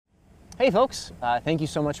Hey folks, thank you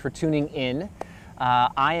so much for tuning in.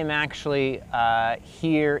 I am actually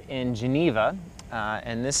here in Geneva,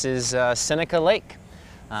 and this is Seneca Lake.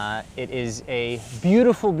 It is a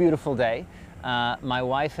beautiful, beautiful day. My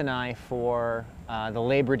wife and I, for the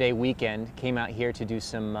Labor Day weekend, came out here to do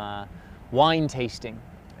some wine tasting,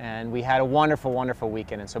 and we had a wonderful, wonderful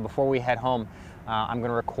weekend. And so before we head home, I'm going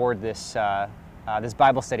to record this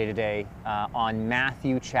Bible study today on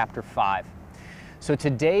Matthew chapter 5. So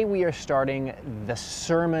today we are starting the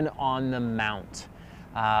Sermon on the Mount,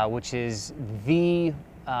 which is the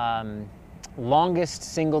longest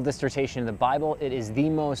single dissertation in the Bible. It is the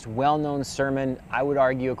most well-known sermon, I would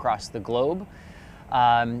argue, across the globe.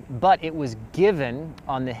 But it was given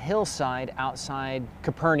on the hillside outside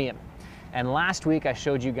Capernaum. And last week I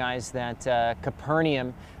showed you guys that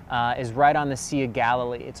Capernaum is right on the Sea of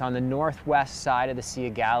Galilee. It's on the northwest side of the Sea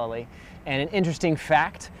of Galilee. And an interesting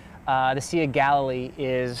fact, the Sea of Galilee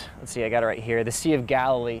is, let's see, I got it right here. The Sea of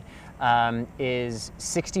Galilee is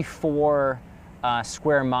 64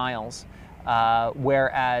 square miles,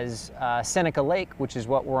 whereas Seneca Lake, which is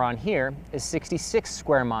what we're on here, is 66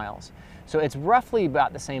 square miles. So it's roughly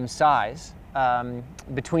about the same size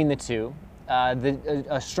between the two.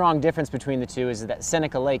 A strong difference between the two is that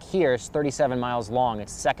Seneca Lake here is 37 miles long.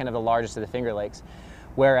 It's the second of the largest of the Finger Lakes,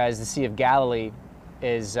 whereas the Sea of Galilee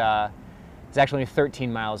is it's actually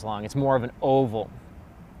 13 miles long. It's more of an oval.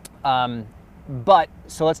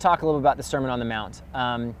 So let's talk a little bit about the Sermon on the Mount.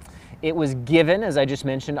 It was given, as I just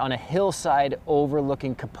mentioned, on a hillside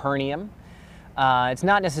overlooking Capernaum. It's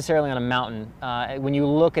not necessarily on a mountain. When you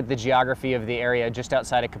look at the geography of the area just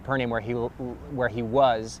outside of Capernaum where he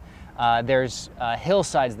was, there's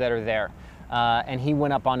hillsides that are there. And he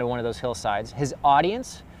went up onto one of those hillsides. His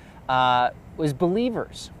audience was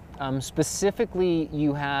believers. Specifically,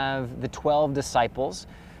 you have the 12 disciples,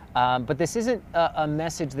 but this isn't a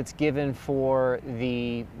message that's given for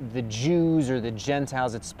the Jews or the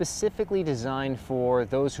Gentiles. It's specifically designed for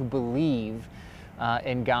those who believe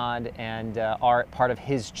in God and are part of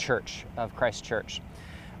His church, of Christ's church.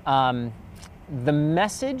 The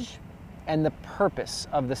message and the purpose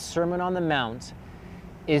of the Sermon on the Mount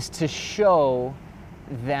is to show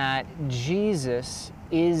that Jesus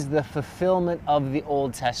is the fulfillment of the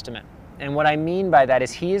Old Testament. And what I mean by that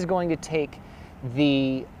is he is going to take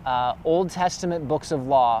the Old Testament books of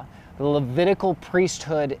law, the Levitical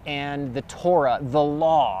priesthood and the Torah, the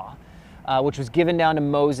law, which was given down to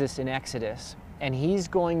Moses in Exodus, and he's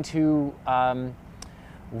going to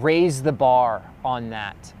raise the bar on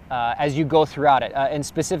that as you go throughout it. And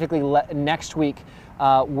specifically next week,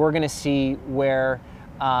 we're going to see where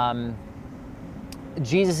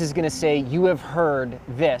Jesus is going to say, "You have heard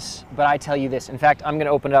this, but I tell you this." In fact, I'm going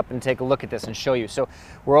to open it up and take a look at this and show you. So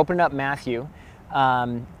we're opening up Matthew,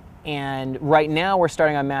 and right now we're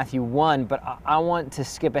starting on Matthew 1, but I want to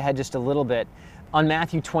skip ahead just a little bit. On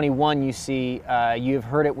Matthew 21, you see, "You have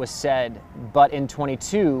heard it was said," but in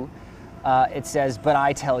 22, it says, "But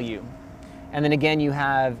I tell you." And then again, you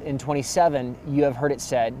have in 27, "You have heard it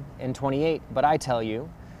said." In 28, "But I tell you."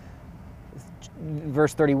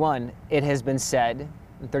 Verse 31, "It has been said."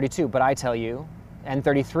 In 32, "But I tell you." And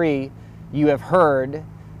 33, "You have heard."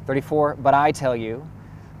 34, "But I tell you."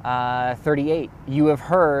 38, "You have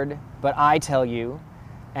heard, but I tell you."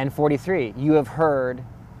 And 43, "You have heard."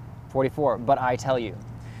 44, "But I tell you."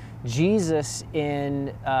 Jesus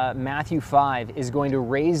in Matthew 5 is going to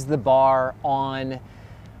raise the bar on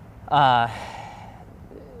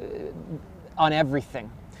everything.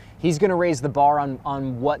 He's going to raise the bar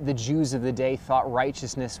on what the Jews of the day thought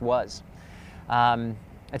righteousness was.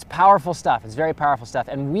 It's powerful stuff. It's very powerful stuff.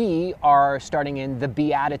 And we are starting in the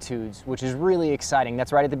Beatitudes, which is really exciting.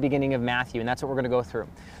 That's right at the beginning of Matthew, and that's what we're going to go through.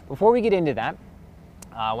 Before we get into that,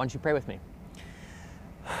 why don't you pray with me?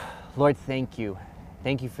 Lord, thank you.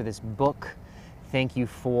 Thank you for this book. Thank you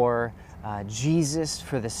for Jesus,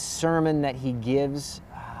 for the sermon that he gives.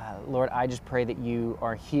 Lord, I just pray that you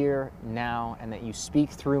are here now and that you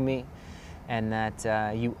speak through me and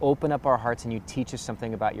that you open up our hearts and you teach us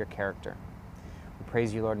something about your character. We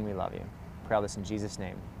praise you, Lord, and we love you. Pray all this in Jesus'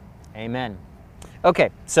 name. Amen.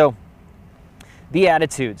 Okay, so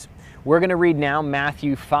Beatitudes. We're going to read now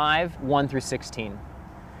Matthew 5, 1 through 16.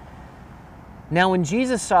 Now when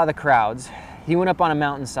Jesus saw the crowds, he went up on a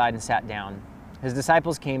mountainside and sat down. His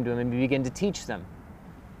disciples came to him and he began to teach them.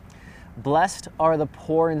 "Blessed are the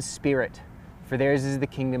poor in spirit, for theirs is the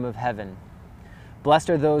kingdom of heaven. Blessed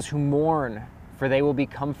are those who mourn, for they will be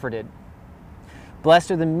comforted.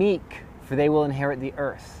 Blessed are the meek, for they will inherit the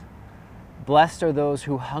earth. Blessed are those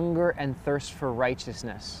who hunger and thirst for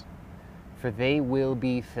righteousness, for they will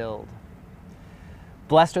be filled.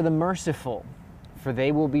 Blessed are the merciful, for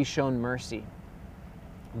they will be shown mercy.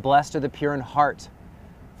 Blessed are the pure in heart,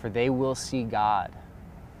 for they will see God.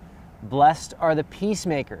 Blessed are the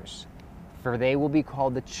peacemakers, for they will be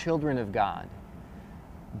called the children of God.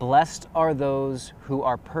 Blessed are those who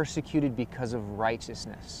are persecuted because of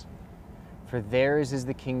righteousness, for theirs is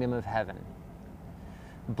the kingdom of heaven.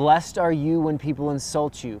 Blessed are you when people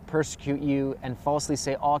insult you, persecute you, and falsely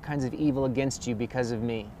say all kinds of evil against you because of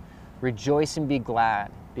me. Rejoice and be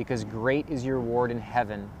glad, because great is your reward in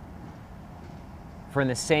heaven. For in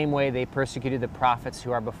the same way they persecuted the prophets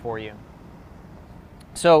who are before you.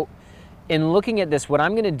 So, in looking at this, what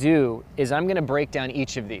I'm going to do is I'm going to break down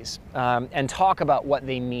each of these and talk about what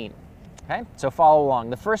they mean. Okay? So follow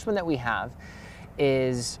along. The first one that we have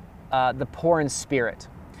is the poor in spirit.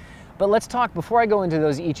 But let's talk, before I go into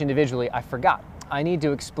those each individually, I forgot. I need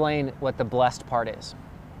to explain what the blessed part is.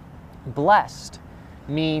 Blessed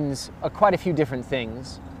means quite a few different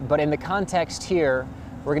things, but in the context here,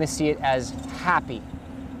 we're going to see it as happy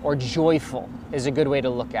or joyful is a good way to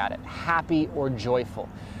look at it. Happy or joyful,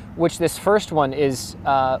 which this first one is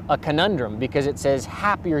a conundrum because it says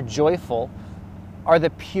happy or joyful are the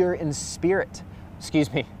pure in spirit.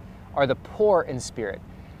 Are the poor in spirit.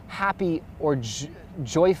 Happy or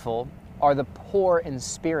joyful are the poor in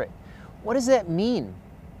spirit. What does that mean?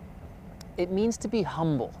 It means to be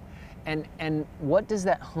humble. And what does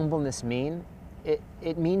that humbleness mean?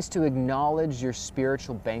 It means to acknowledge your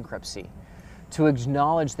spiritual bankruptcy, to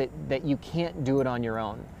acknowledge that you can't do it on your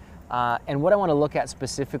own. And what I want to look at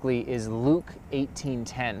specifically is Luke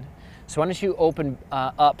 18:10. So why don't you open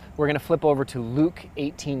up, we're going to flip over to Luke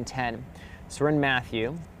 18:10. So we're in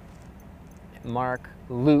Matthew, Mark,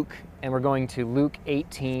 Luke, and we're going to Luke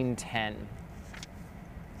 18:10.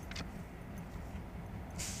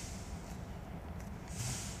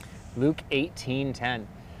 Luke 18:10.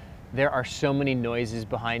 There are so many noises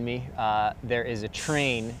behind me. There is a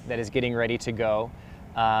train that is getting ready to go.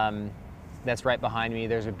 That's right behind me.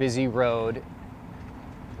 There's a busy road,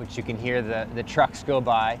 which you can hear the trucks go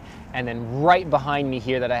by. And then right behind me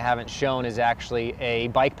here that I haven't shown is actually a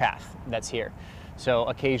bike path that's here. So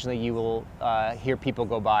occasionally you will hear people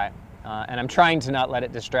go by. And I'm trying to not let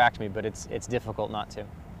it distract me, but it's difficult not to.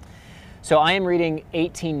 So I am reading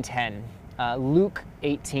 18:10, Luke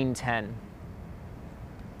 18:10.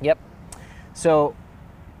 Yep. So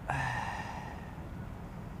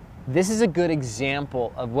this is a good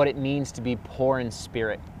example of what it means to be poor in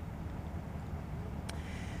spirit.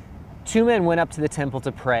 Two men went up to the temple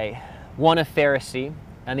to pray, one a Pharisee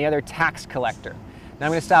and the other tax collector. Now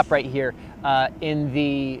I'm going to stop right here. In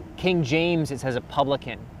the King James it says a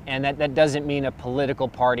publican, and that doesn't mean a political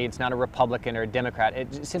party. It's not a Republican or a Democrat.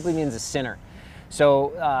 It simply means a sinner.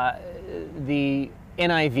 So the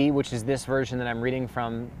NIV, which is this version that I'm reading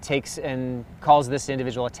from, takes and calls this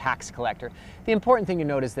individual a tax collector. The important thing to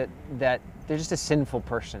note is that they're just a sinful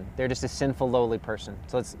person. They're just a sinful, lowly person.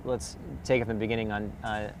 So let's take it from the beginning on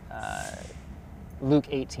Luke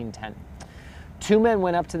 18:10. Two men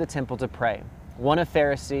went up to the temple to pray, one a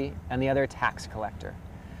Pharisee and the other a tax collector.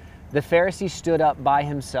 The Pharisee stood up by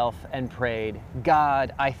himself and prayed,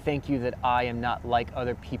 "God, I thank you that I am not like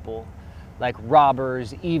other people, like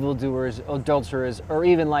robbers, evildoers, adulterers, or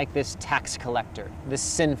even like this tax collector, this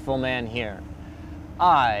sinful man here.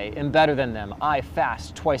 I am better than them. I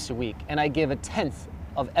fast twice a week, and I give a tenth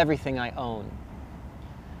of everything I own."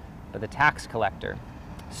 But the tax collector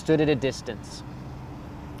stood at a distance.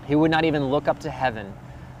 He would not even look up to heaven,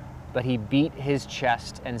 but he beat his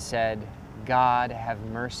chest and said, "God, have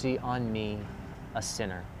mercy on me, a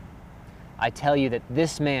sinner." I tell you that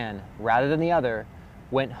this man, rather than the other,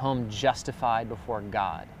 went home justified before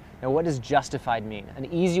God. Now, what does justified mean?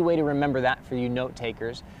 An easy way to remember that for you note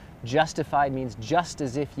takers, justified means just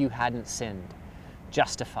as if you hadn't sinned.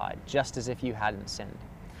 Justified, just as if you hadn't sinned.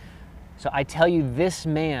 So I tell you, this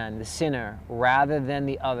man, the sinner, rather than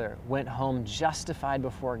the other, went home justified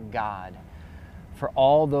before God. For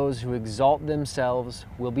all those who exalt themselves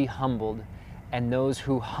will be humbled, and those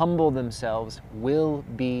who humble themselves will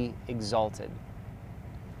be exalted.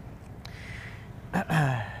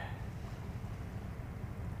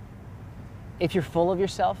 If you're full of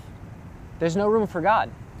yourself, there's no room for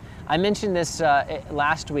God. I mentioned this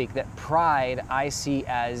last week, that pride I see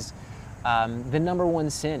as the number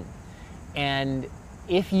one sin. And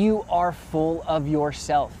if you are full of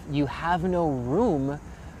yourself, you have no room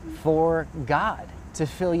for God to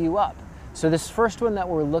fill you up. So this first one that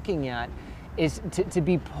we're looking at is to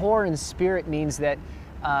be poor in spirit means that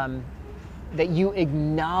that you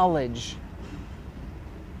acknowledge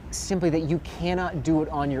simply that you cannot do it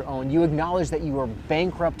on your own. You acknowledge that you are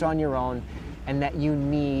bankrupt on your own and that you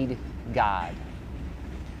need God.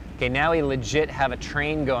 Okay, now we legit have a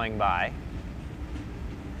train going by.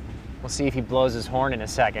 We'll see if he blows his horn in a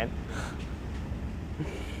second.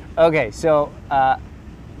 Okay, so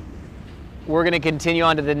we're going to continue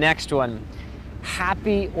on to the next one.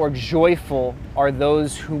 Happy or joyful are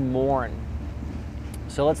those who mourn.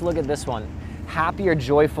 So let's look at this one. Happy or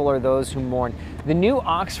joyful are those who mourn. The New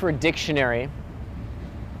Oxford Dictionary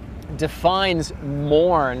defines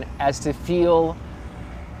mourn as to feel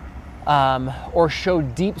or show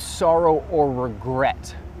deep sorrow or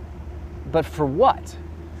regret. But for what?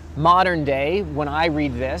 Modern day, when I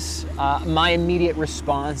read this, my immediate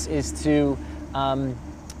response is to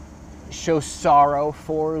show sorrow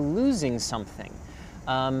for losing something,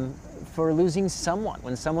 for losing someone.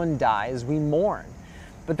 When someone dies, we mourn.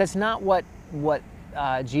 But that's not what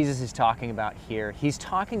Jesus is talking about here. He's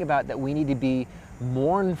talking about that we need to be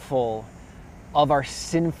mournful of our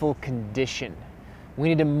sinful condition. We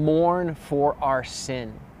need to mourn for our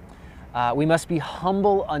sin. We must be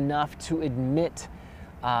humble enough to admit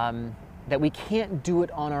that we can't do it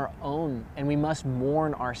on our own, and we must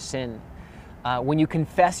mourn our sin. When you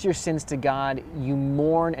confess your sins to God, you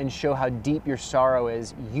mourn and show how deep your sorrow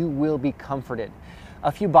is, you will be comforted.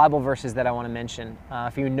 A few Bible verses that I want to mention.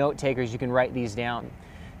 For you note takers, you can write these down.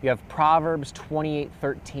 You have Proverbs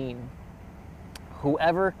 28:13.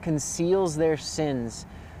 Whoever conceals their sins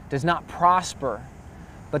does not prosper,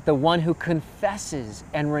 but the one who confesses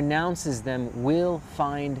and renounces them will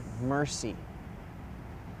find mercy.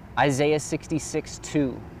 Isaiah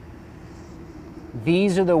 66:2.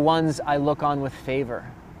 These are the ones I look on with favor,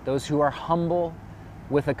 those who are humble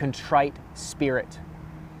with a contrite spirit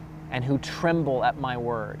and who tremble at my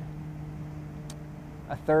word.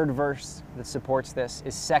 A third verse that supports this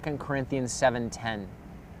is 2 Corinthians 7:10.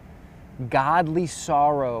 Godly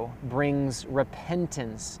sorrow brings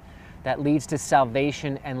repentance that leads to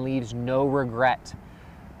salvation and leaves no regret.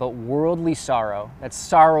 But worldly sorrow, that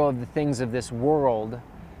sorrow of the things of this world,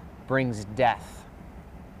 brings death.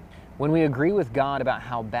 When we agree with God about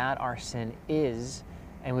how bad our sin is,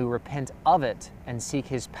 and we repent of it and seek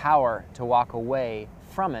His power to walk away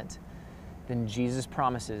from it, then Jesus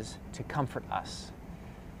promises to comfort us.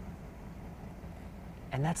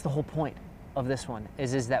 And that's the whole point of this one,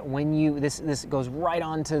 is that when you, this goes right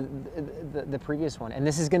on to the previous one, and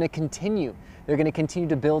this is going to continue. They're going to continue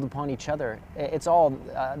to build upon each other. It's all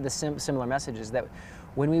the similar messages, that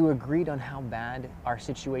when we agreed on how bad our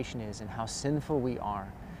situation is and how sinful we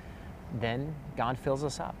are, then God fills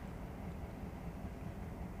us up.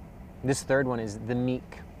 This third one is the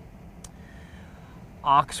meek.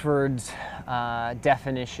 Oxford's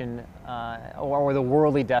definition, or the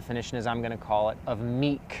worldly definition, as I'm going to call it, of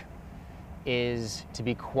meek is to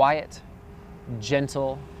be quiet,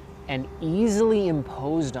 gentle, and easily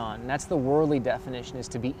imposed on. And that's the worldly definition, is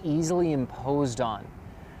to be easily imposed on.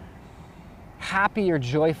 Happy or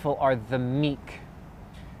joyful are the meek.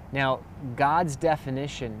 Now, God's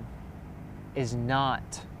definition is not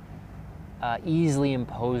easily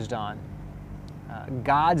imposed on.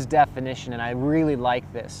 God's definition, and I really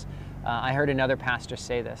like this, I heard another pastor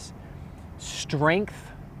say this: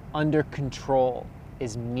 strength under control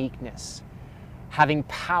is meekness. Having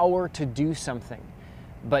power to do something,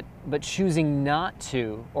 but choosing not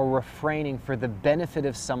to, or refraining for the benefit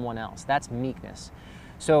of someone else. That's meekness.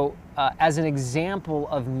 So as an example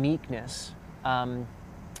of meekness,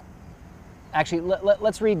 actually,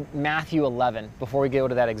 let's read Matthew 11 before we go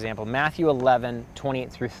to that example. Matthew 11,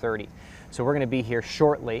 28 through 30. So we're going to be here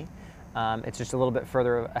shortly. It's just a little bit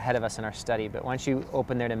further ahead of us in our study, but why don't you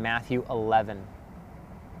open there to Matthew 11.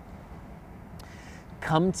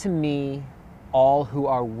 Come to me, all who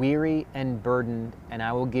are weary and burdened, and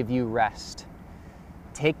I will give you rest.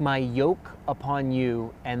 Take my yoke upon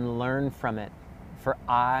you and learn from it, for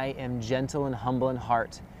I am gentle and humble in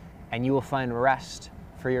heart, and you will find rest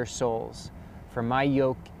for your souls. For my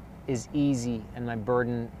yoke is easy and my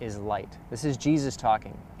burden is light. This is Jesus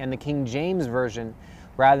talking. And the King James Version,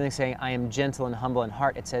 rather than saying I am gentle and humble in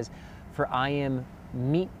heart, it says, for I am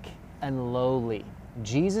meek and lowly.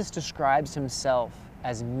 Jesus describes himself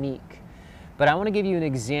as meek. But I want to give you an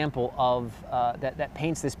example of that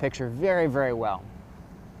paints this picture very, very well.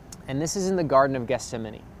 And this is in the Garden of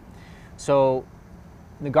Gethsemane. So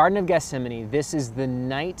in the Garden of Gethsemane, this is the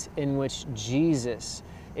night in which Jesus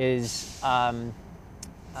is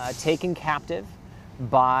taken captive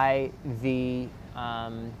by the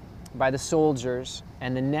soldiers,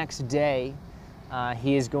 and the next day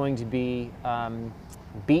he is going to be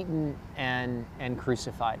beaten and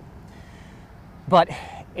crucified. But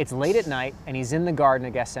it's late at night, and he's in the Garden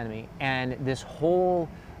of Gethsemane, and this whole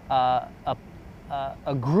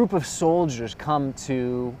a group of soldiers come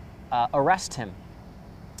to arrest him.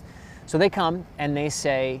 So they come and they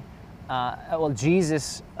say, well,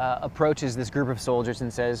 Jesus approaches this group of soldiers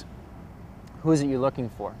and says, "Who is it you're looking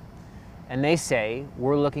for?" And they say,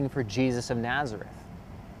 "We're looking for Jesus of Nazareth."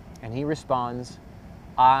 And he responds,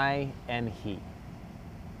 "I am he.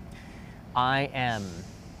 I am."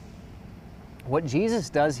 What Jesus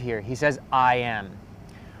does here, he says, "I am."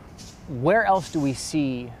 Where else do we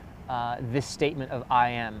see this statement of "I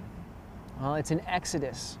am"? Well, it's in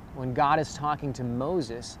Exodus. When God is talking to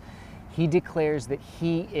Moses, he declares that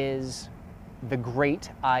he is the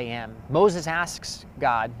great I am. Moses asks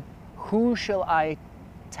God, "Who shall I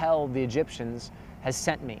tell the Egyptians has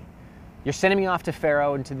sent me? You're sending me off to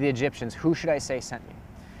Pharaoh and to the Egyptians. Who should I say sent me?"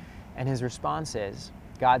 And his response is,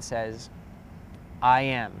 God says, "I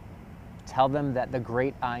am. Tell them that the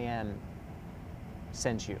great I am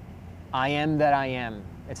sent you. I am that I am."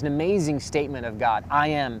 It's an amazing statement of God. I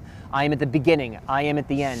am. I am at the beginning. I am at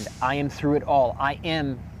the end. I am through it all. I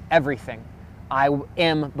am everything. I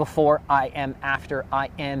am before. I am after. I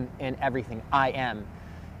am in everything. I am.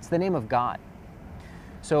 It's the name of God.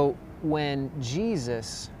 So when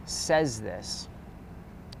Jesus says this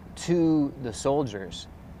to the soldiers,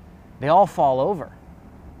 they all fall over.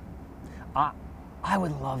 I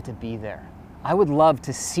would love to be there. I would love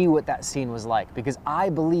to see what that scene was like, because I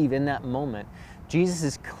believe in that moment, Jesus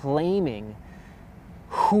is claiming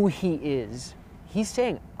who he is. He's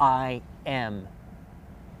saying, "I am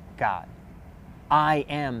God. I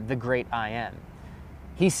am the great I am."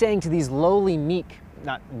 He's saying to these lowly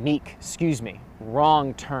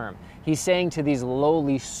wrong term. He's saying to these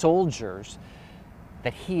lowly soldiers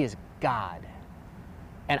that he is God.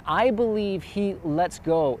 And I believe he lets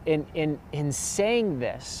go. In saying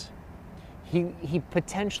this, he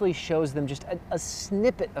potentially shows them just a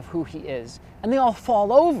snippet of who he is, and they all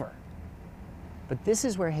fall over. But this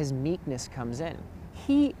is where his meekness comes in.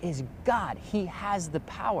 He is God. He has the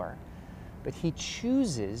power, but he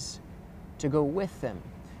chooses to go with them.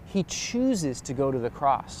 He chooses to go to the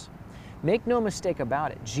cross. Make no mistake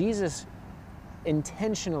about it, Jesus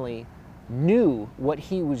intentionally knew what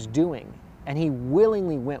he was doing, and he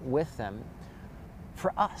willingly went with them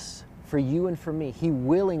for us, for you and for me. He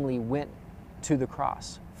willingly went to the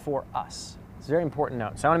cross for us. It's a very important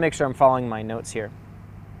note. So I want to make sure I'm following my notes here.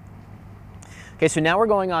 Okay, so now we're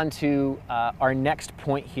going on to our next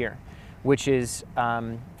point here, which is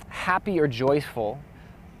happy or joyful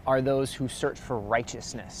are those who search for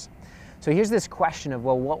righteousness. So here's this question of,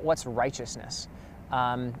 well, what's righteousness?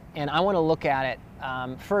 And I want to look at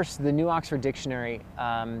it. First, the New Oxford Dictionary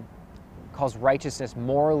calls righteousness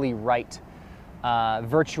morally right,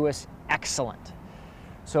 virtuous, excellent.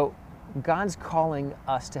 So God's calling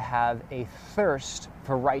us to have a thirst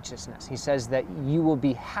for righteousness. He says that you will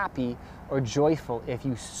be happy or joyful if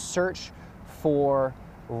you search for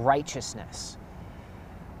righteousness.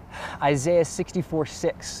 Isaiah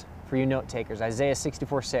 64:6, for you note takers, Isaiah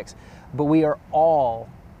 64:6. But we are all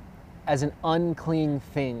as an unclean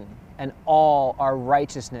thing, and all our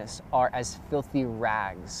righteousness are as filthy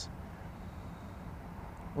rags.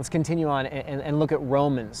 Let's continue on and look at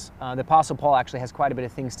Romans. The Apostle Paul actually has quite a bit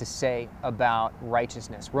of things to say about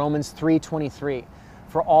righteousness. Romans 3:23,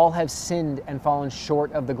 for all have sinned and fallen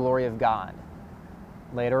short of the glory of God.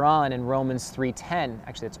 Later on in Romans 3:10,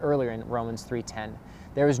 actually it's earlier in Romans 3:10,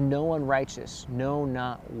 there is no one righteous, no,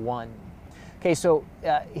 not one. Okay, so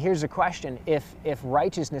here's a question. If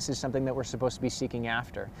righteousness is something that we're supposed to be seeking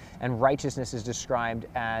after, and righteousness is described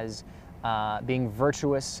as being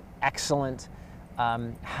virtuous, excellent,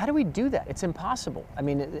 how do we do that? It's impossible. I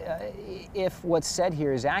mean, if what's said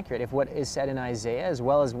here is accurate, if what is said in Isaiah as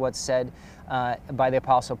well as what's said by the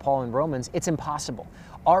Apostle Paul in Romans, it's impossible.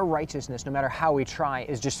 Our righteousness, no matter how we try,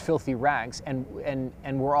 is just filthy rags, and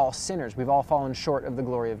we're all sinners. We've all fallen short of the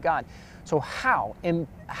glory of God. So how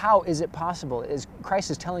is it possible?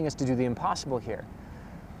 Christ is telling us to do the impossible here.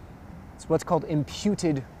 It's what's called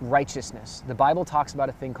imputed righteousness. The Bible talks about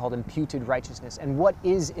a thing called imputed righteousness. And what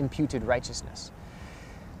is imputed righteousness?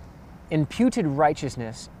 Imputed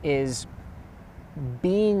righteousness is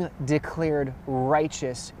being declared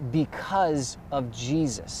righteous because of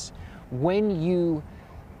Jesus. When you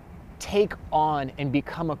take on and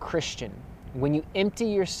become a Christian, when you empty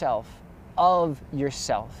yourself of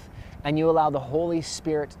yourself and you allow the Holy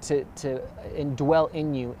Spirit to indwell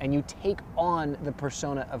in you, and you take on the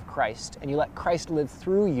persona of Christ and you let Christ live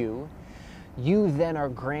through you, you then are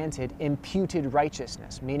granted imputed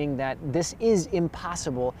righteousness, meaning that this is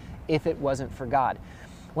impossible if it wasn't for God.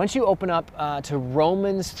 Once you open up to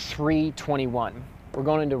Romans 3:21, we're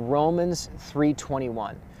going into Romans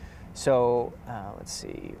 3:21. So let's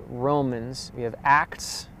see, Romans, we have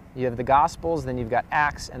Acts You have the Gospels, then you've got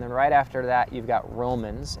Acts, and then right after that you've got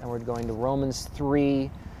Romans, and we're going to Romans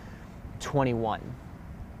 3:21.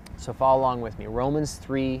 So follow along with me. Romans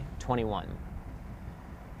 3:21.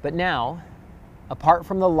 But now, apart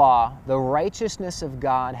from the law, the righteousness of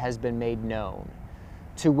God has been made known,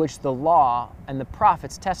 to which the law and the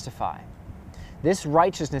prophets testify. This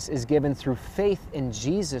righteousness is given through faith in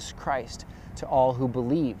Jesus Christ to all who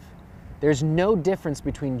believe. There's no difference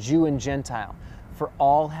between Jew and Gentile, for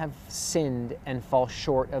all have sinned and fall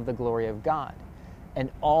short of the glory of God,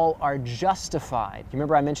 and all are justified. You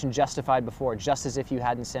remember I mentioned justified before, just as if you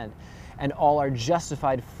hadn't sinned. And all are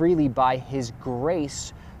justified freely by His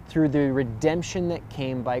grace through the redemption that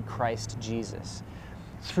came by Christ Jesus.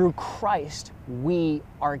 Through Christ, we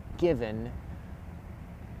are given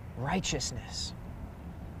righteousness.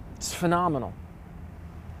 It's phenomenal.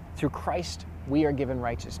 Through Christ, we are given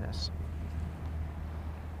righteousness.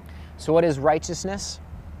 So what is righteousness?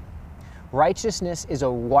 Righteousness is a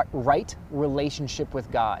right relationship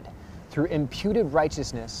with God. Through imputed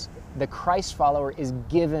righteousness, the Christ follower is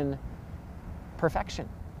given perfection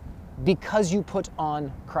because you put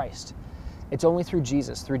on Christ. It's only through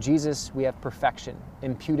Jesus. Through Jesus, we have perfection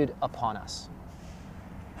imputed upon us.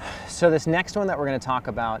 So this next one that we're going to talk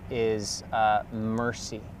about is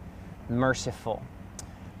mercy, merciful.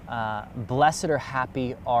 Blessed or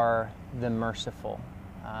happy are the merciful.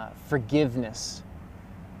 Forgiveness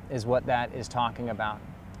is what that is talking about.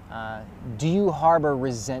 Do you harbor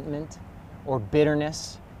resentment or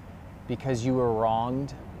bitterness because you were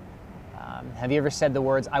wronged? Have you ever said the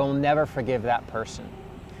words, "I will never forgive that person"?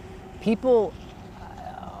 People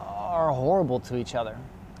are horrible to each other,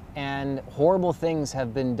 and horrible things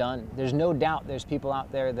have been done. There's no doubt there's people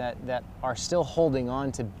out there that are still holding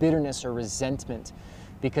on to bitterness or resentment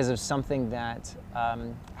because of something that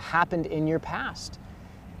happened in your past.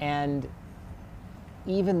 And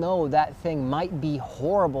even though that thing might be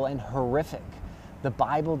horrible and horrific, the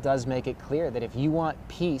Bible does make it clear that if you want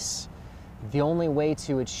peace, the only way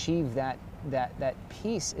to achieve that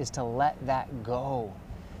peace is to let that go,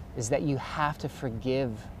 is that you have to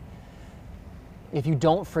forgive. If you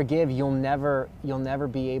don't forgive, you'll never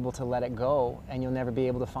be able to let it go, and you'll never be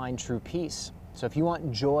able to find true peace. So if you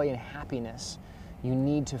want joy and happiness, you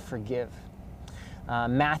need to forgive.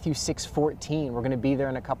 Matthew 6:14, we're going to be there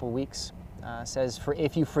in a couple weeks, says, "For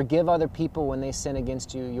if you forgive other people when they sin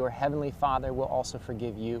against you, your heavenly Father will also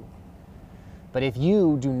forgive you. But if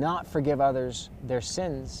you do not forgive others their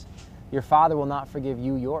sins, your Father will not forgive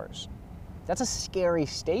you yours." That's a scary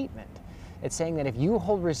statement. It's saying that if you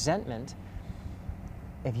hold resentment,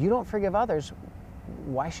 if you don't forgive others,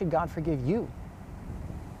 why should God forgive you?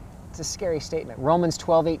 It's a scary statement. Romans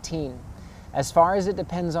 12:18, "As far as it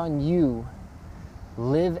depends on you,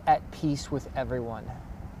 live at peace with everyone.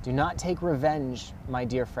 Do not take revenge, my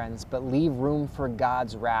dear friends, but leave room for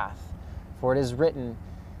God's wrath. For it is written,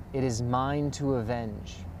 'It is mine to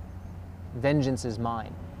avenge. Vengeance is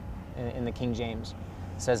mine,' in the King James,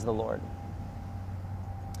 says the Lord."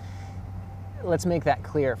 Let's make that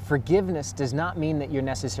clear. Forgiveness does not mean that you're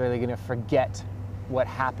necessarily going to forget what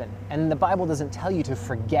happened. And the Bible doesn't tell you to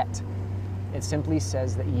forget. It simply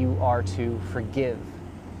says that you are to forgive.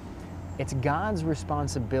 It's God's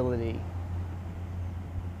responsibility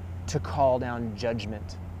to call down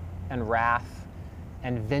judgment and wrath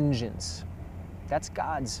and vengeance. That's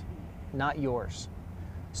God's, not yours.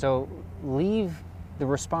 So leave the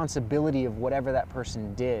responsibility of whatever that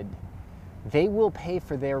person did. They will pay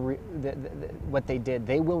for what they did.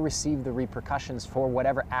 They will receive the repercussions for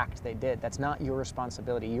whatever act they did. That's not your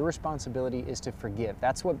responsibility. Your responsibility is to forgive.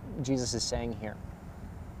 That's what Jesus is saying here.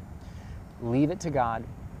 Leave it to God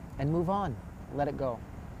and move on. Let it go.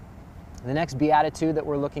 The next beatitude that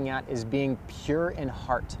we're looking at is being pure in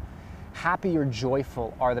heart. Happy or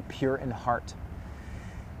joyful are the pure in heart.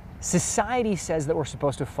 Society says that we're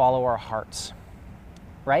supposed to follow our hearts,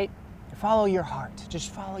 right? Follow your heart.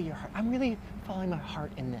 Just follow your heart. I'm really following my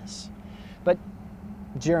heart in this. But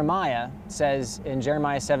Jeremiah says in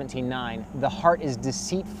Jeremiah 17:9, the heart is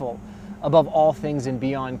deceitful above all things and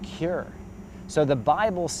beyond cure. So the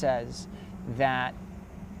Bible says that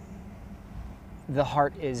the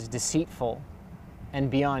heart is deceitful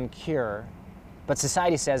and beyond cure, but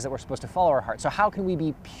society says that we're supposed to follow our heart. So how can we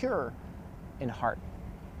be pure in heart?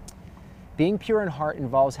 Being pure in heart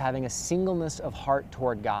involves having a singleness of heart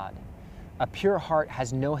toward God. A pure heart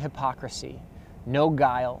has no hypocrisy, no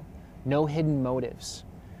guile, no hidden motives.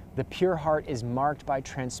 The pure heart is marked by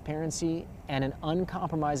transparency and an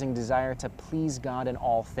uncompromising desire to please God in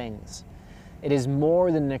all things. It is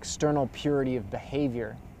more than an external purity of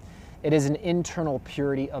behavior. It is an internal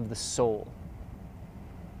purity of the soul.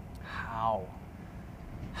 How?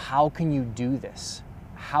 How can you do this?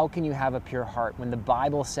 How can you have a pure heart when the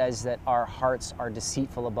Bible says that our hearts are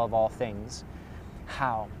deceitful above all things?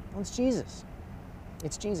 How? Well, it's Jesus.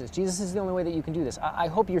 It's Jesus. Jesus is the only way that you can do this. I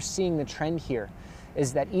hope you're seeing the trend here,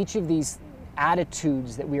 is that each of these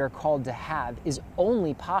attitudes that we are called to have is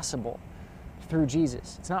only possible through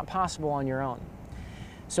Jesus. It's not possible on your own.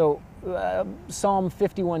 So Psalm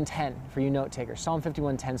 51:10, for you note takers, Psalm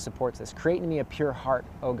 51:10 supports this. Create in me a pure heart,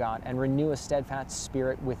 O God, and renew a steadfast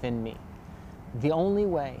spirit within me. The only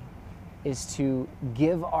way is to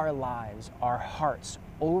give our lives, our hearts,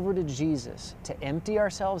 over to Jesus, to empty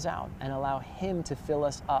ourselves out and allow Him to fill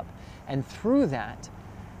us up. And through that,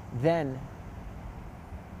 then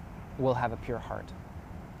we'll have a pure heart.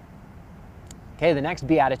 Okay, the next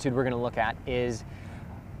beatitude we're going to look at is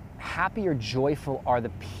happy or joyful are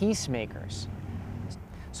the peacemakers.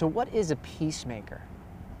 So what is a peacemaker?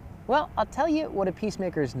 Well, I'll tell you what a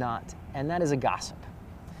peacemaker is not, and that is a gossip.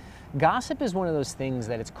 Gossip is one of those things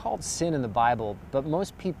that it's called sin in the Bible, but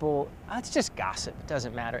most people, it's just gossip, it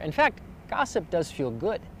doesn't matter. In fact, gossip does feel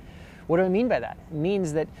good. What do I mean by that? It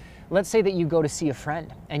means that, let's say that you go to see a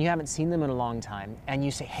friend and you haven't seen them in a long time, and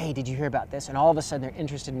you say, hey, did you hear about this? And all of a sudden they're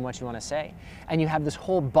interested in what you want to say. And you have this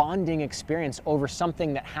whole bonding experience over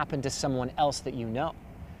something that happened to someone else that you know.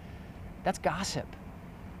 That's gossip.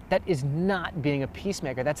 That is not being a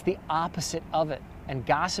peacemaker. That's the opposite of it. And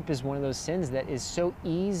gossip is one of those sins that is so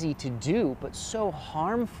easy to do, but so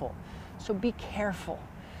harmful. So be careful.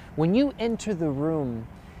 When you enter the room,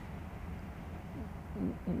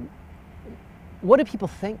 what do people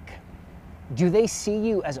think? Do they see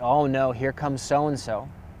you as, oh no, here comes so-and-so?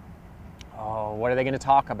 Oh, what are they going to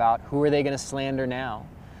talk about? Who are they going to slander now?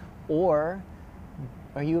 Or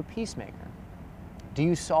are you a peacemaker? Do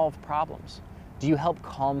you solve problems? Do you help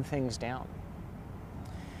calm things down?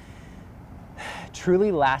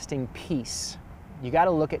 Truly lasting peace. You got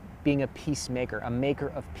to look at being a peacemaker, a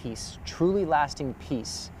maker of peace. Truly lasting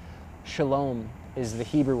peace, shalom is the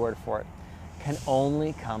Hebrew word for it, can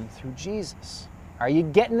only come through Jesus. Are you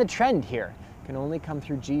getting the trend here? Can only come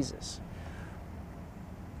through Jesus.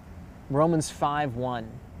 Romans 5:1.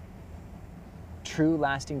 True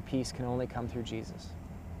lasting peace can only come through Jesus.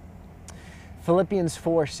 Philippians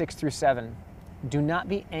 4:6-7. Do not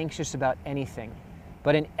be anxious about anything,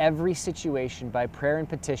 but in every situation, by prayer and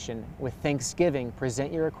petition, with thanksgiving,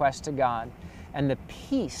 present your requests to God, and the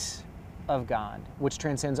peace of God, which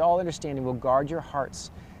transcends all understanding, will guard your hearts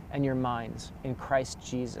and your minds in Christ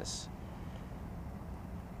Jesus.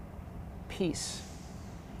 Peace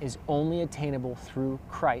is only attainable through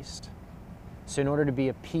Christ. So in order to be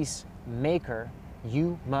a peacemaker,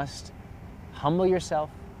 you must humble yourself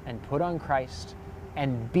and put on Christ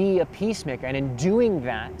and be a peacemaker. And in doing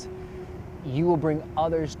that, you will bring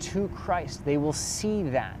others to Christ. They will see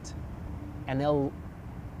that and they'll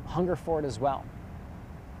hunger for it as well.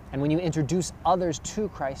 And when you introduce others to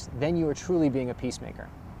Christ, then you are truly being a peacemaker.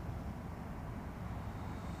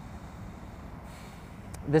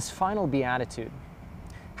 This final beatitude,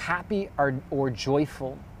 happy or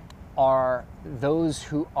joyful are those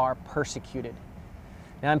who are persecuted.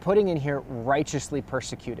 Now I'm putting in here righteously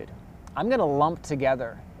persecuted. I'm going to lump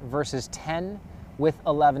together verses 10 with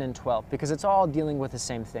 11 and 12 because it's all dealing with the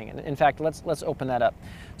same thing. And in fact, let's open that up.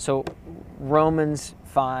 So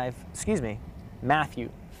Matthew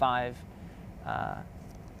 5. I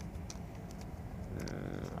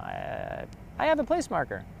have a place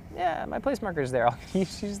marker. Yeah, my place marker is there. I'll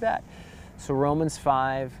use that. So Romans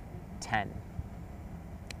 5:10.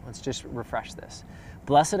 Let's just refresh this.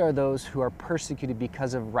 Blessed are those who are persecuted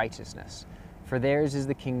because of righteousness, for theirs is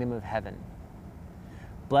the kingdom of heaven.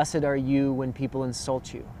 Blessed are you when people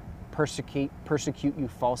insult you, persecute you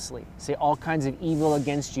falsely, say all kinds of evil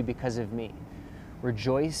against you because of me.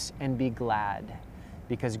 Rejoice and be glad,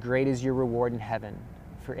 because great is your reward in heaven,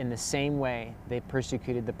 for in the same way they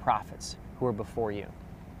persecuted the prophets who were before you.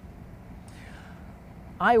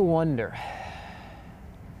 I wonder,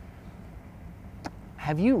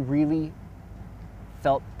 have you really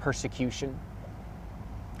felt persecution?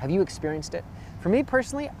 Have you experienced it? For me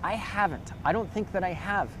personally, I haven't. I don't think that I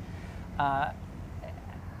have. I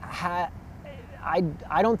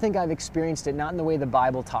don't think I've experienced it, not in the way the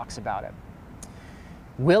Bible talks about it.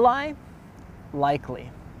 Will I?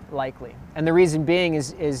 Likely. And the reason being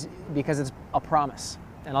is because it's a promise.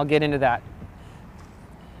 And I'll get into that.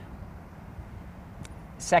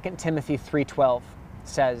 2 Timothy 3:12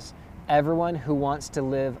 says, everyone who wants to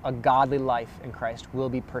live a godly life in Christ will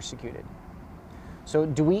be persecuted. So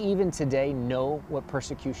do we even today know what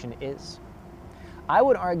persecution is? I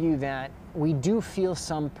would argue that we do feel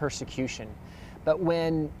some persecution, but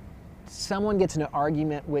when someone gets in an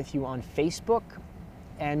argument with you on Facebook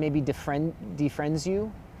and maybe defriends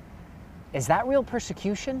you, is that real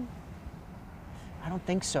persecution? I don't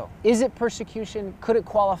think so. Is it persecution? Could it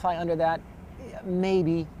qualify under that?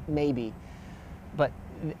 Maybe. But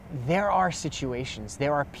there are situations,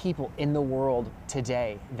 there are people in the world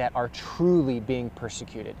today that are truly being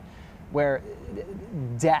persecuted, where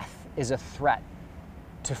death is a threat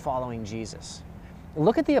to following Jesus.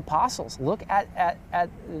 Look at the apostles. Look at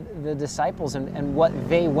the disciples and what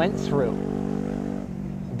they went through.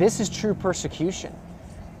 This is true persecution.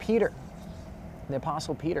 Peter, the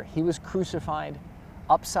Apostle Peter, he was crucified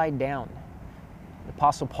upside down. The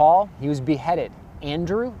Apostle Paul, he was beheaded.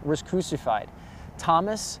 Andrew was crucified.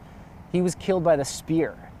 Thomas, he was killed by the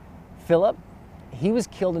spear. Philip, he was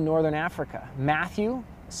killed in northern Africa. Matthew,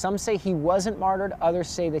 some say he wasn't martyred, others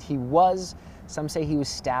say that he was. Some say he was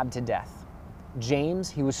stabbed to death. James,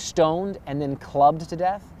 he was stoned and then clubbed to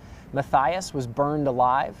death. Matthias was burned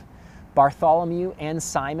alive. Bartholomew and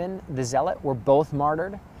Simon the Zealot were both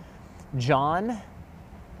martyred. John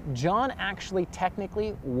actually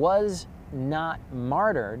technically was not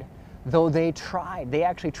martyred, though they tried. They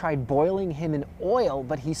actually tried boiling him in oil,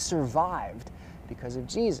 but he survived because of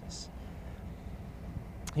Jesus.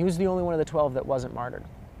 He was the only one of the 12 that wasn't martyred.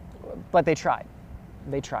 But they tried.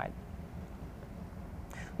 They tried.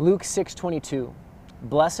 Luke 6:22,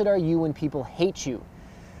 blessed are you when people hate you,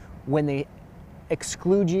 when they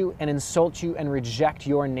exclude you and insult you and reject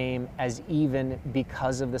your name as even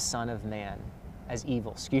because of the Son of Man, as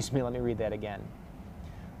evil. Excuse me, let me read that again.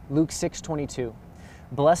 Luke 6:22,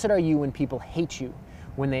 blessed are you when people hate you,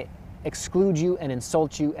 when they exclude you and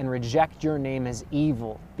insult you and reject your name as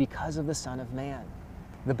evil because of the Son of Man.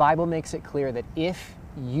 The Bible makes it clear that if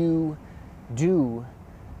you do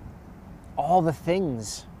all the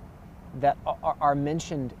things that are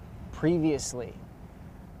mentioned previously,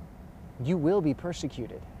 you will be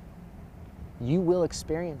persecuted. You will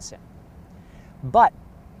experience it. But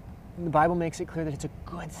the Bible makes it clear that it's a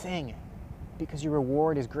good thing because your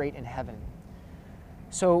reward is great in heaven.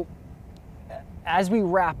 So as we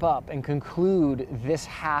wrap up and conclude this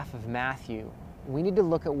half of Matthew, we need to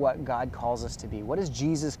look at what God calls us to be. What does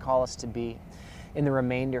Jesus call us to be in the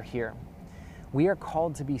remainder here? We are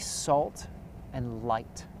called to be salt and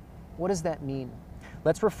light. What does that mean?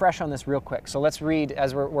 Let's refresh on this real quick. So let's read,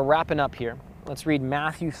 as we're wrapping up here, let's read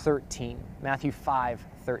Matthew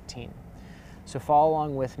 5:13. So follow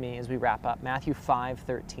along with me as we wrap up. Matthew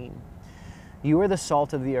 5:13. You are the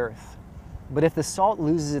salt of the earth, but if the salt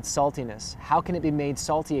loses its saltiness, how can it be made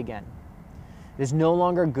salty again? It is no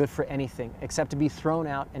longer good for anything except to be thrown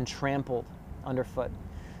out and trampled underfoot.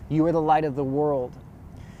 You are the light of the world.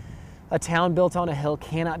 A town built on a hill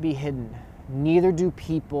cannot be hidden. Neither do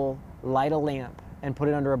people light a lamp and put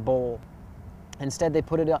it under a bowl. Instead, they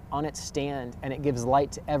put it on its stand, and it gives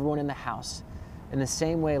light to everyone in the house. In the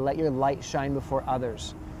same way, let your light shine before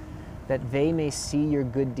others, that they may see your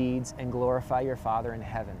good deeds and glorify your Father in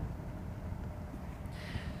heaven.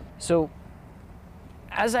 So,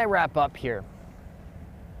 as I wrap up here,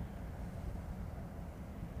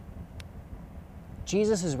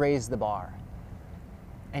 Jesus has raised the bar,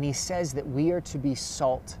 and he says that we are to be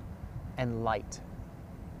salt and light.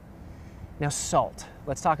 Now, salt,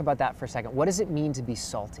 let's talk about that for a second. What does it mean to be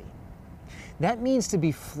salty? That means to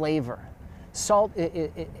be flavor. Salt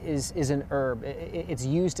is an herb. It's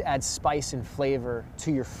used to add spice and flavor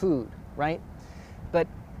to your food, right? But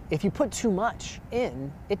if you put too much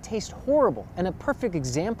in, it tastes horrible. And a perfect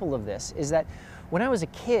example of this is that when I was a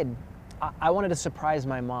kid, I wanted to surprise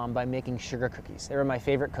my mom by making sugar cookies. They were my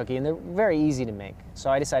favorite cookie, and they're very easy to make. So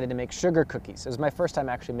I decided to make sugar cookies. It was my first time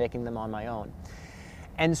actually making them on my own.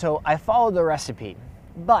 And so I followed the recipe.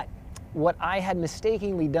 But what I had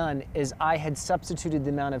mistakenly done is I had substituted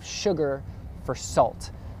the amount of sugar for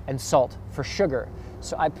salt and salt for sugar.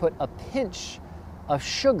 So I put a pinch of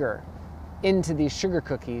sugar into these sugar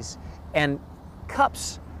cookies and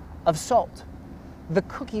cups of salt. The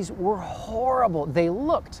cookies were horrible. They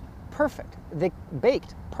looked perfect. They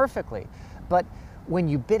baked perfectly. But when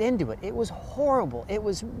you bit into it, it was horrible. It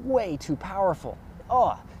was way too powerful.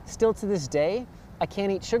 Oh, still to this day, I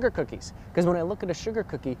can't eat sugar cookies because when I look at a sugar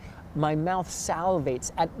cookie, my mouth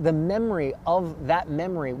salivates at the memory of that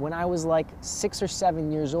memory when I was like 6 or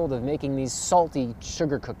 7 years old of making these salty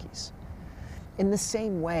sugar cookies. In the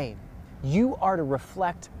same way, you are to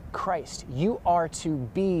reflect Christ. You are to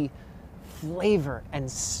be flavor and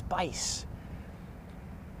spice.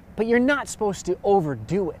 But you're not supposed to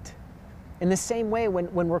overdo it. In the same way,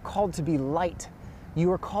 when we're called to be light,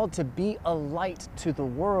 you are called to be a light to the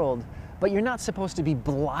world, but you're not supposed to be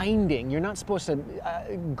blinding. You're not supposed to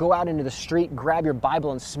go out into the street, grab your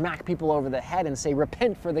Bible, and smack people over the head and say,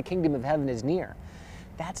 repent for the kingdom of heaven is near.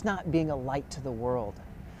 That's not being a light to the world.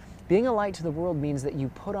 Being a light to the world means that you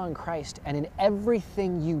put on Christ, and in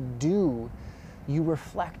everything you do, you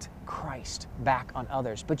reflect Christ back on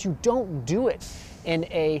others. But you don't do it in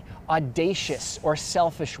an audacious or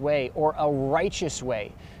selfish way or a righteous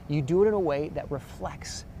way. You do it in a way that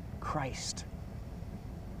reflects Christ.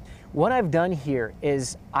 What I've done here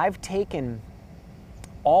is I've taken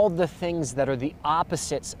all the things that are the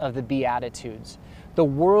opposites of the Beatitudes, the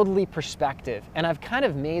worldly perspective, and I've kind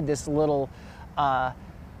of made this little,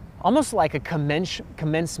 almost like a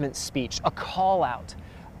commencement speech, a call out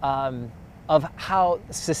of how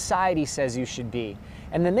society says you should be.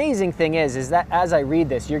 And the amazing thing is that as I read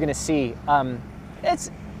this, you're going to see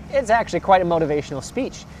it's actually quite a motivational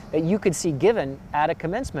speech that you could see given at a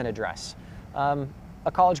commencement address, a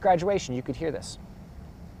college graduation. You could hear this.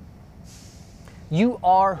 You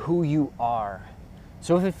are who you are.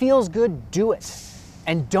 So if it feels good, do it.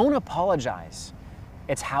 And don't apologize.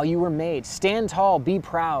 It's how you were made. Stand tall, be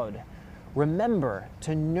proud. Remember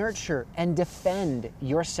to nurture and defend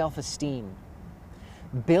your self-esteem.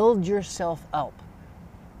 Build yourself up.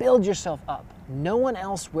 Build yourself up. No one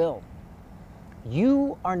else will.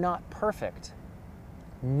 You are not perfect.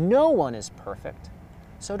 No one is perfect.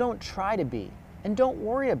 So don't try to be, and don't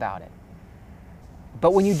worry about it.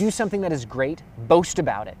 But when you do something that is great, boast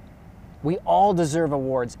about it. We all deserve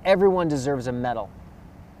awards. Everyone deserves a medal.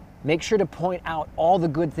 Make sure to point out all the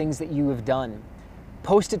good things that you have done.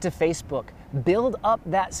 Post it to Facebook. Build up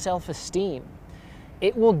that self-esteem.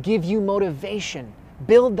 It will give you motivation.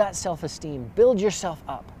 Build that self-esteem. Build yourself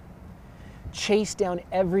up. Chase down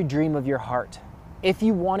every dream of your heart. If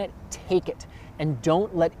you want it, take it. And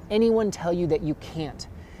don't let anyone tell you that you can't.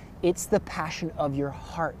 It's the passion of your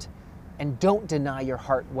heart. And don't deny your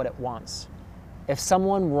heart what it wants. If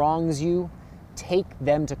someone wrongs you, take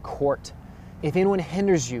them to court. If anyone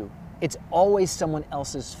hinders you, it's always someone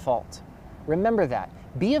else's fault. Remember that.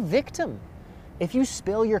 Be a victim. If you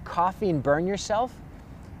spill your coffee and burn yourself,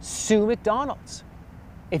 sue McDonald's.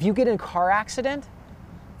 If you get in a car accident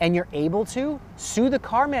and you're able to, sue the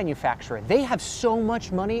car manufacturer. They have so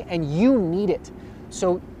much money and you need it.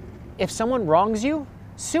 So if someone wrongs you,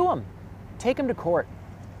 sue them. Take them to court.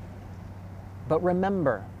 But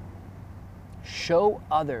remember, show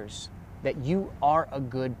others that you are a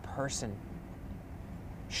good person.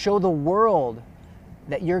 Show the world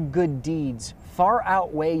that your good deeds far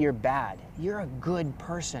outweigh your bad. You're a good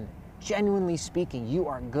person. Genuinely speaking, you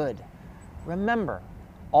are good. Remember,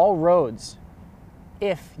 all roads,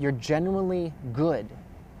 if you're genuinely good,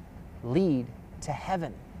 lead to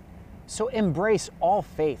heaven. So embrace all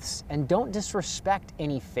faiths and don't disrespect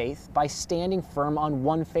any faith by standing firm on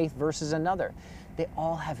one faith versus another. They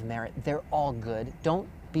all have merit. They're all good. Don't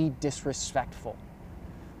be disrespectful.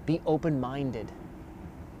 Be open-minded.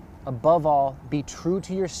 Above all, be true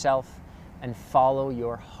to yourself and follow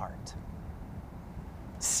your heart.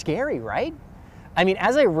 Scary, right? I mean,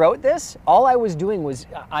 as I wrote this, all I was doing was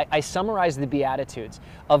I summarized the Beatitudes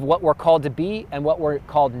of what we're called to be and what we're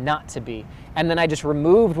called not to be. And then I just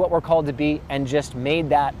removed what we're called to be and just made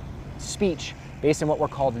that speech based on what we're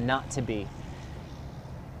called not to be.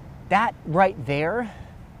 That right there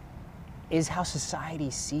is how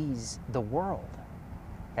society sees the world.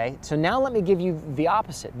 Okay, so now let me give you the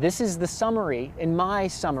opposite. This is the summary, in my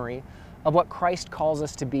summary, of what Christ calls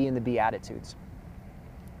us to be in the Beatitudes.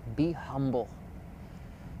 Be humble.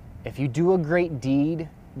 If you do a great deed,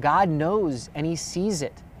 God knows and He sees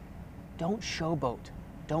it. Don't showboat.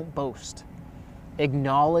 Don't boast.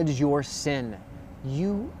 Acknowledge your sin.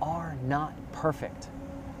 You are not perfect.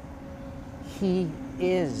 He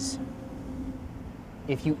is.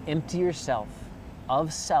 If you empty yourself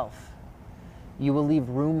of self, you will leave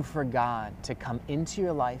room for God to come into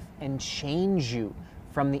your life and change you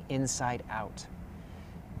from the inside out.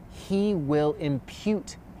 He will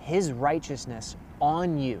impute His righteousness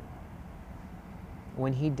on you.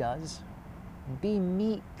 When He does, be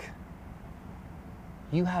meek.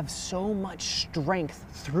 You have so much strength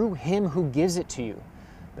through Him who gives it to you.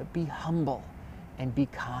 But be humble and be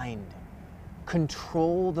kind.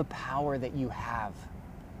 Control the power that you have.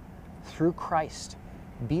 Through Christ,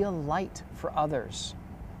 be a light for others.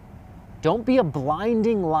 Don't be a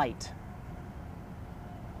blinding light.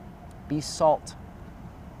 Be salt.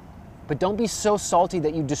 But don't be so salty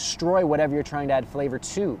that you destroy whatever you're trying to add flavor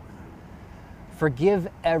to. Forgive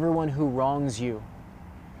everyone who wrongs you.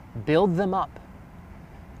 Build them up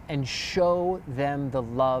and show them the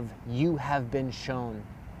love you have been shown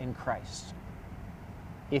in Christ.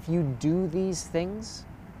 If you do these things,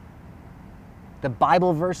 the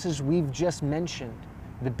Bible verses we've just mentioned,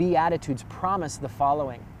 the Beatitudes, promise the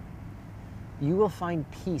following. You will find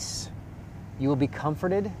peace. You will be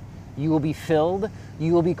comforted, you will be filled,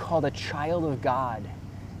 you will be called a child of God,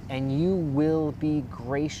 and you will be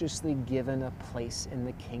graciously given a place in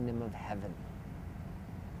the kingdom of heaven.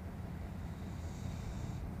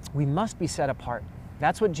 We must be set apart.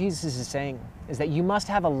 That's what Jesus is saying, is that you must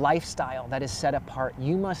have a lifestyle that is set apart.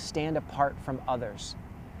 You must stand apart from others.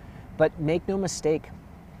 But make no mistake,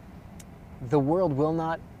 the world will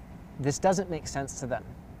not, this doesn't make sense to them.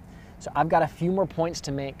 So I've got a few more points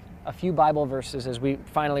to make, a few Bible verses as we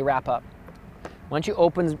finally wrap up. Why don't you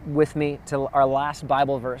open with me to our last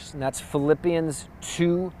Bible verse, and that's Philippians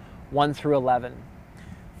 2, 1 through 11.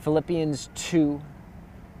 Philippians 2,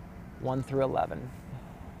 1 through 11.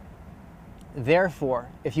 Therefore,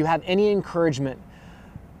 if you have any encouragement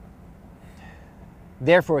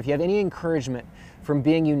from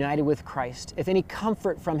being united with Christ, if any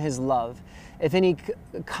comfort from his love, if any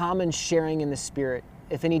common sharing in the Spirit,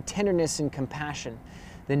 if any tenderness and compassion,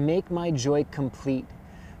 then make my joy complete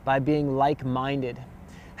by being like-minded,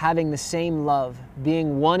 having the same love,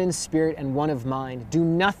 being one in spirit and one of mind. Do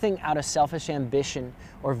nothing out of selfish ambition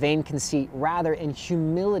or vain conceit. Rather, in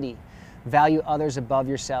humility, value others above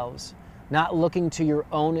yourselves, not looking to your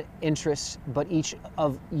own interests, but each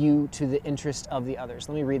of you to the interest of the others.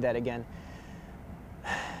 Let me read that again.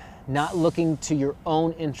 Not looking to your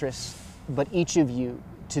own interests, but each of you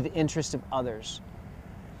to the interest of others.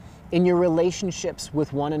 In your relationships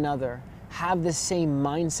with one another, have the same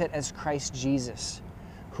mindset as Christ Jesus,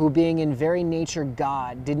 who being in very nature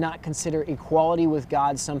God, did not consider equality with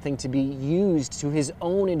God something to be used to his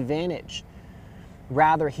own advantage.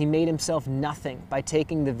 Rather, he made himself nothing by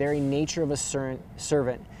taking the very nature of a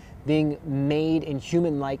servant, being made in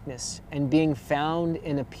human likeness, and being found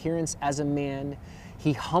in appearance as a man,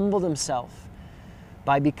 he humbled himself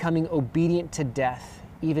by becoming obedient to death,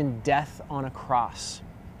 even death on a cross.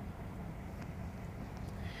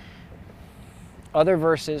 Other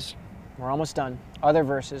verses, we're almost done. Other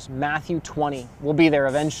verses, Matthew 20, we'll be there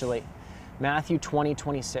eventually. Matthew 20,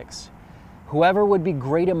 26. Whoever would be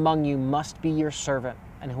great among you must be your servant,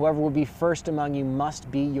 and whoever would be first among you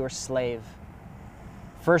must be your slave.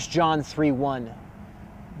 1 John 3, 1.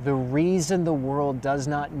 The reason the world does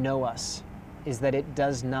not know us is that it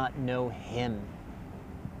does not know him.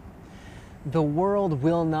 The world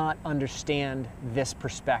will not understand this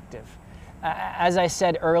perspective. As I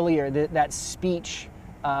said earlier, that speech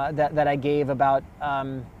that I gave about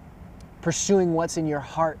pursuing what's in your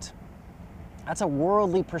heart, that's a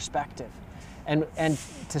worldly perspective. And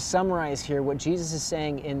to summarize here, what Jesus is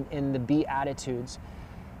saying in the Beatitudes,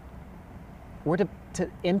 we're to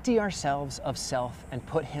empty ourselves of self and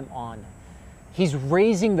put him on. He's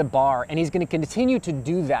raising the bar, and he's going to continue to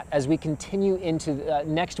do that as we continue into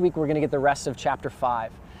next week. We're going to get the rest of chapter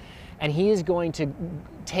 5. And he is going to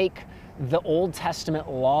take the Old Testament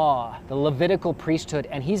law, the Levitical priesthood,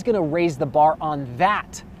 and he's going to raise the bar on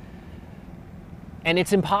that. And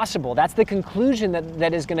it's impossible. That's the conclusion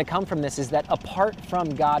that is going to come from this, is that apart from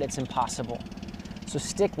God, it's impossible. So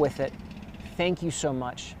stick with it. Thank you so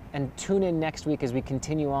much. And tune in next week as we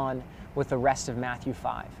continue on with the rest of Matthew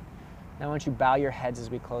 5. Now, why don't you bow your heads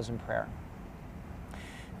as we close in prayer.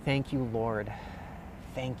 Thank you, Lord.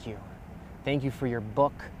 Thank you. Thank you for your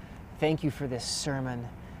book. Thank you for this sermon.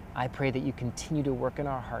 I pray that you continue to work in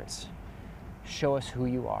our hearts. Show us who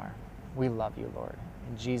you are. We love you, Lord.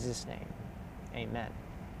 In Jesus' name, amen.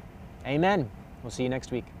 Amen. We'll see you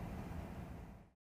next week.